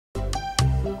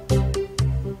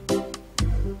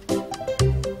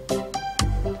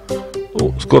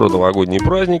Скоро новогодние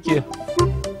праздники.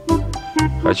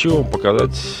 Хочу вам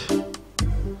показать,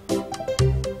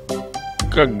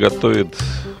 как готовит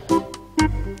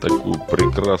такую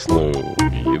прекрасную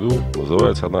еду.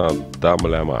 Называется она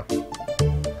дымляма.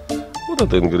 Вот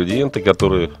это ингредиенты,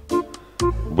 которые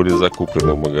были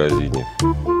закуплены в магазине.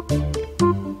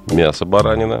 Мясо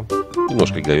баранина,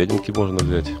 немножко говядинки можно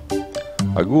взять,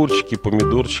 огурчики,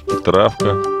 помидорчики,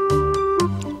 травка.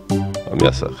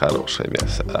 Мясо, хорошее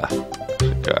мясо,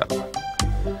 шикарно.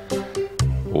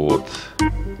 Вот.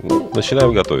 Ну,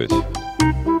 начинаем готовить.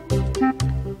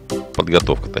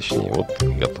 Подготовка, точнее. Вот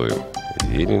готовим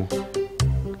зелень.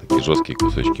 Такие жесткие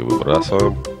кусочки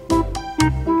выбрасываем.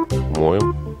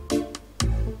 Моем.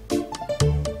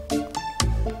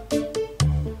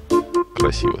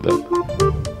 Красиво, да?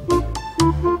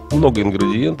 Много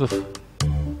ингредиентов.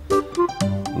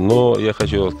 Но я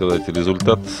хочу вам сказать,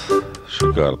 результат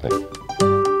шикарный.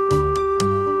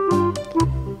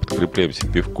 Подкрепляемся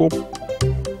пивком.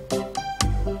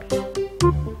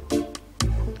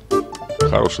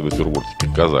 Хороший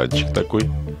натюрмортик, казанчик такой.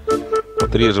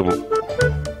 Отрежем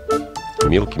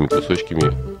мелкими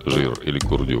кусочками жир или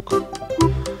курдюк.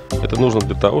 Это нужно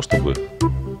для того, чтобы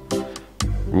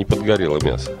не подгорело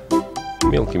мясо.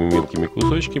 Мелкими-мелкими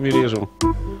кусочками режем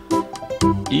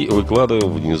и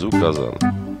выкладываем внизу казан.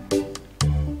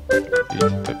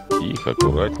 Видите, так тихо,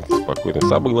 аккуратненько, спокойно.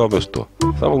 Самое главное что?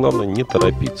 Самое главное не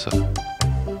торопиться.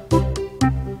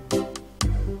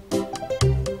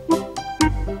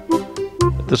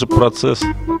 Это же процесс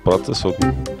он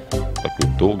такой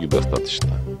долгий достаточно.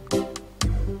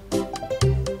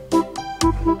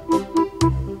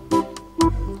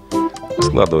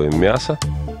 Складываем мясо.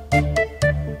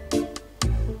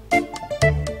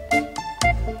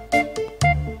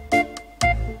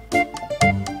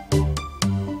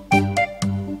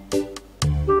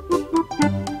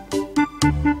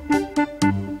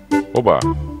 Оба!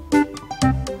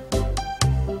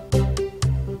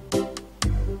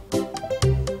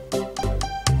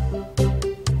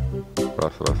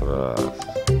 Раз.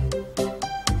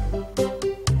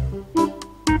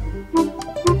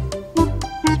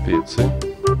 Специи.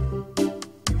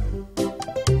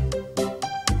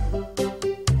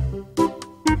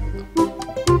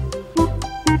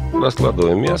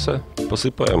 Раскладываем мясо,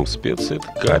 посыпаем специи, это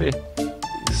карри,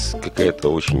 какая-то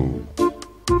очень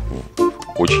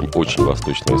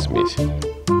восточная смесь.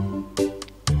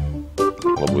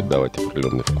 Она будет давать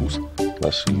определенный вкус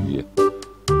нашей еде.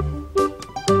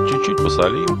 Чуть-чуть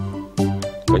посолим,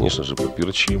 конечно же,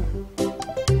 поперчим.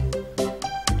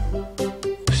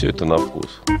 Все это на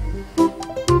вкус.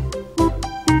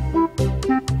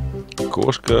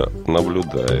 Кошка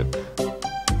наблюдает.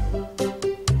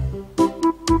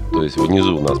 То есть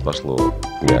внизу у нас пошло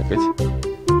мякоть,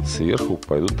 сверху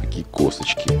пойдут такие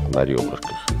косточки на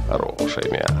ребрышках.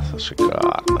 Хорошее мясо,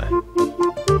 шикарное.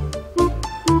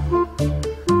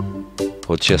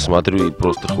 Вот сейчас смотрю и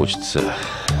просто хочется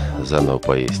заново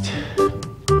поесть.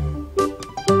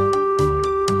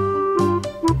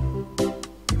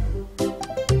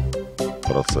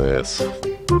 Процесс.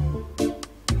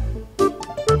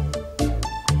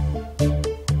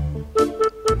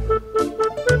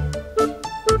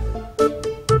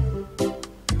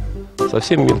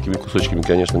 Совсем мелкими кусочками,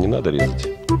 конечно, не надо резать.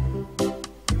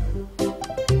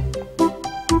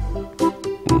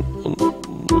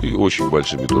 И очень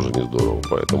большими тоже не здорово,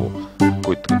 поэтому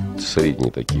какой-то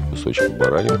средние такие кусочки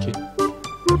баранинки.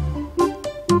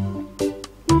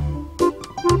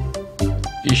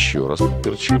 Еще раз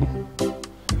поперчим.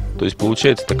 То есть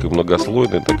получается такая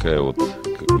многослойная такая вот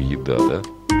как бы еда, да?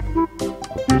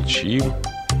 Поперчим,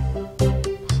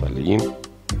 солим.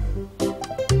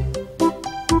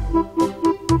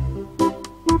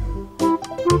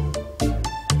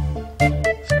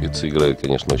 Специи играют,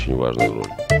 конечно, очень важную роль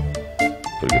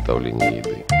в приготовлении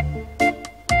еды.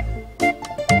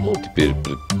 Ну, теперь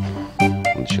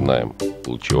начинаем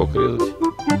лучок резать.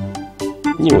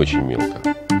 Не очень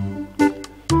мелко.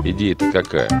 Идея-то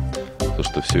какая? То,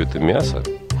 что все это мясо,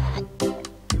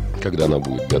 когда оно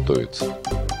будет готовиться,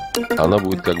 она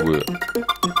будет как бы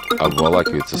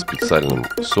обволакиваться специальным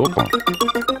соком,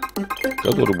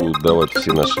 который будет давать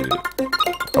все наши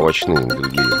овощные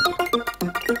ингредиенты.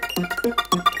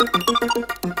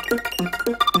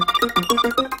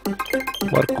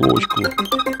 Морковочку,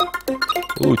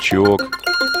 лучок,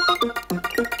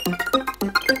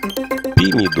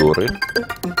 помидоры.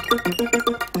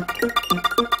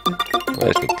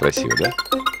 Знаешь, как красиво, да?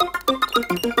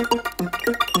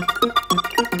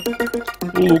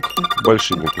 Лук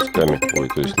большими кусками. Ой,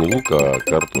 то есть не лук, а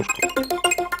картошку.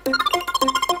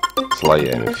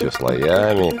 Слоями, все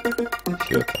слоями.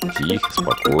 Все так тихо,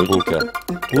 спокойненько.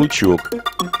 Лучок.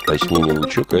 Точнее, не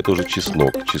лучок, а это уже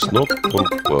чеснок. Чеснок, он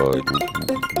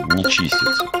не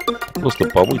чистится. Просто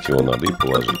помыть его надо и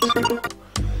положить сверху.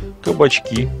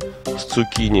 Кабачки с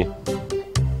цукини.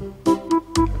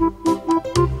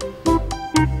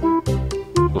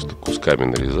 Просто кусками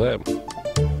нарезаем.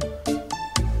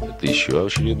 Это еще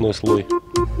очередной слой.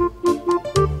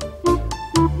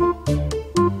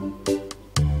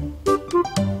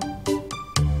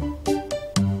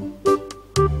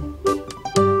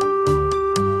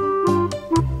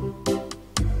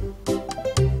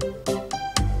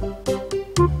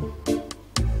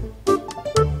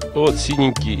 Вот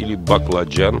синенький или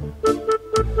бакладжан.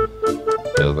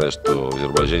 Я знаю, что в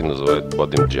Азербайджане называют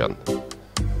бадымджан.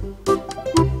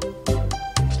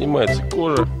 Снимается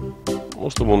кожа, ну,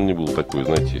 чтобы он не был такой,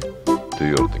 знаете,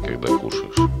 твердый, когда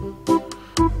кушаешь.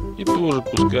 И тоже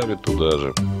кусками туда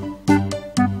же.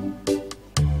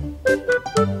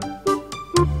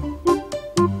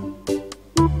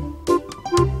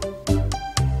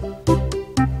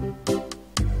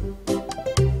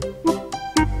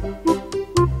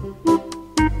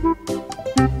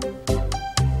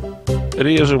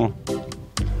 Режем.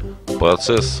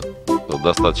 Процесс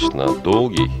достаточно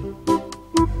долгий,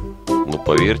 но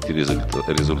поверьте,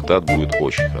 результат будет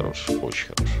очень хороший, очень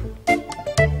хороший.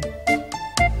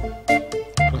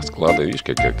 Раскладывай, видишь,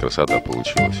 какая красота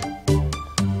получилась.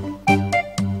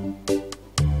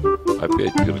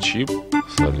 Опять перчим,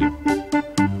 солим.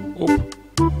 Оп.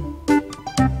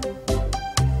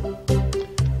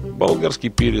 Болгарский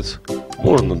перец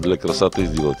можно для красоты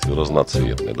сделать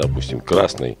разноцветный, допустим,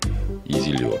 красный и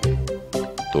зеленый.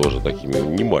 Тоже такими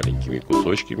немаленькими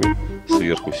кусочками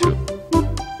сверху все.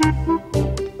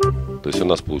 Вот. То есть у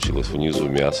нас получилось внизу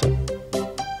мясо,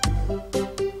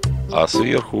 а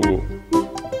сверху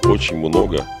очень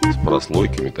много с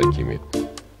прослойками такими,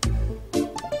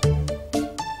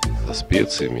 со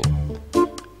специями.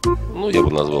 Ну, я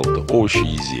бы назвал это овощи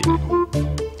и зелень.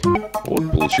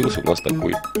 Вот получился у нас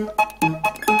такой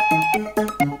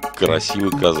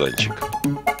красивый казанчик.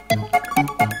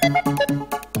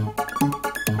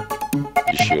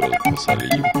 Еще раз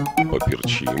посолим,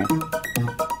 поперчим.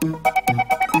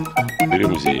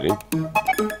 Берем зелень.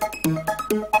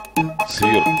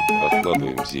 Сверху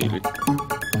откладываем зелень.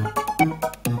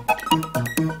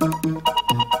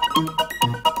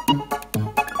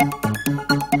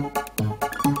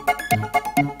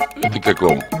 Это, как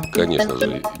вам, конечно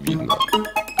же, видно,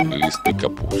 листы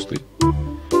капусты.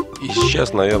 И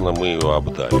сейчас, наверное, мы его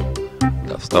обдавим.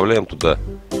 Да, вставляем туда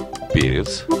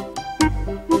перец.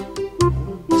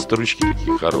 Стручки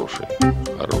такие хорошие.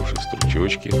 Хорошие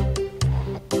стручочки.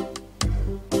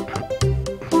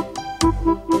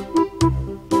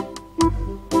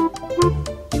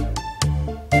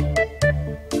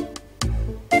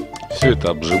 Все это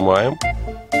обжимаем.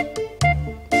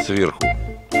 Сверху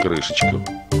крышечку.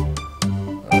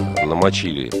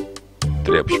 Намочили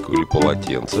тряпочку или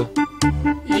полотенце.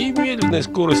 И медленной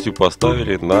скоростью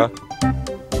поставили на,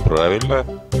 правильно,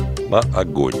 на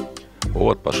огонь.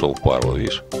 Вот пошел пар, вот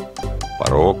видишь.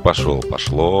 Парок пошел,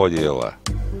 пошло дело.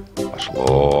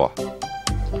 Пошло.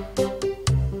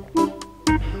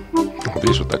 Вот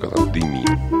видишь, вот так она дымит.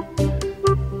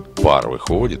 Пар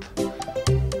выходит.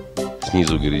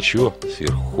 Снизу горячо,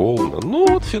 сверху холодно. Ну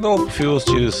вот финал апофеоз,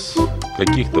 через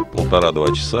каких-то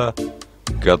 1,5-2 часа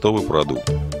готовый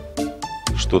продукт.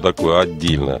 Что такое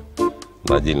отдельно,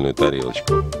 на отдельную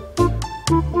тарелочку.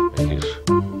 Видишь,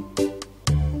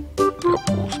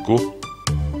 капустку.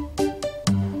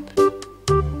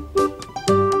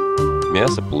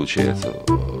 Мясо получается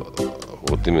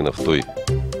вот именно в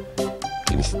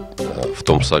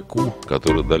том соку,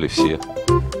 который дали все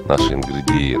наши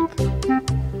ингредиенты.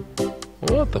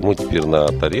 Вот, а мы теперь на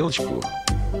тарелочку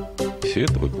все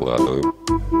это выкладываем.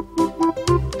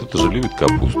 Кто-то же любит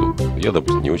капусту. Я,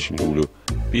 допустим, не очень люблю.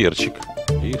 Перчик,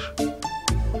 видишь?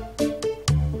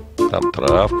 Там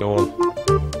травка вон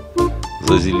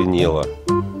зазеленела.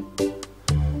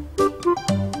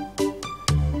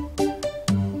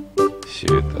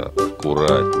 Все это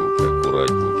аккуратненько,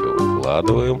 аккуратненько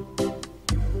выкладываем.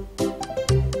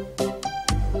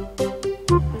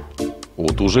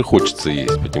 Вот уже хочется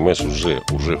есть, понимаешь,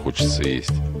 уже хочется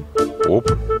есть. Оп,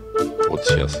 вот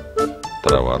сейчас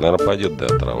трава, наверное, пойдет, да,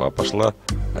 трава пошла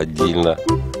отдельно.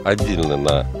 Отдельно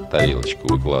на тарелочку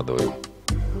выкладываем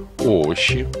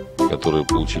овощи, которые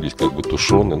получились как бы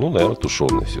тушеные, ну, наверное,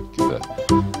 тушеные все-таки, да.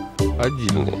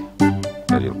 Отдельная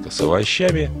тарелка с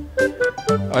овощами,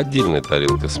 отдельная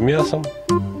тарелка с мясом.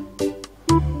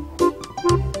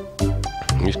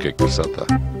 Видишь, какая красота.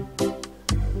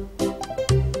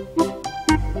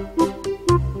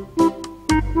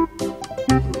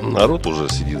 Народ уже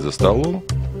сидит за столом,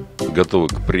 готовый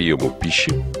к приему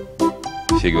пищи.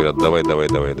 Все говорят, давай, давай,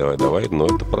 давай, давай, давай, но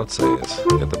это процесс,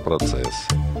 это процесс.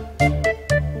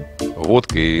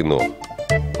 Водка и вино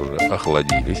уже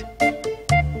охладились.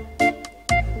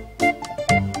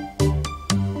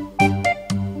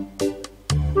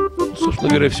 Собственно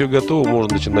говоря, все готово,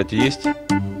 можно начинать есть.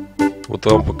 Вот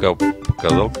вам пока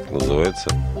показал, как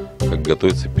называется, как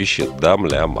готовится пища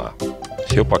дымляма.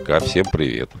 Все, пока, всем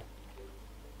привет.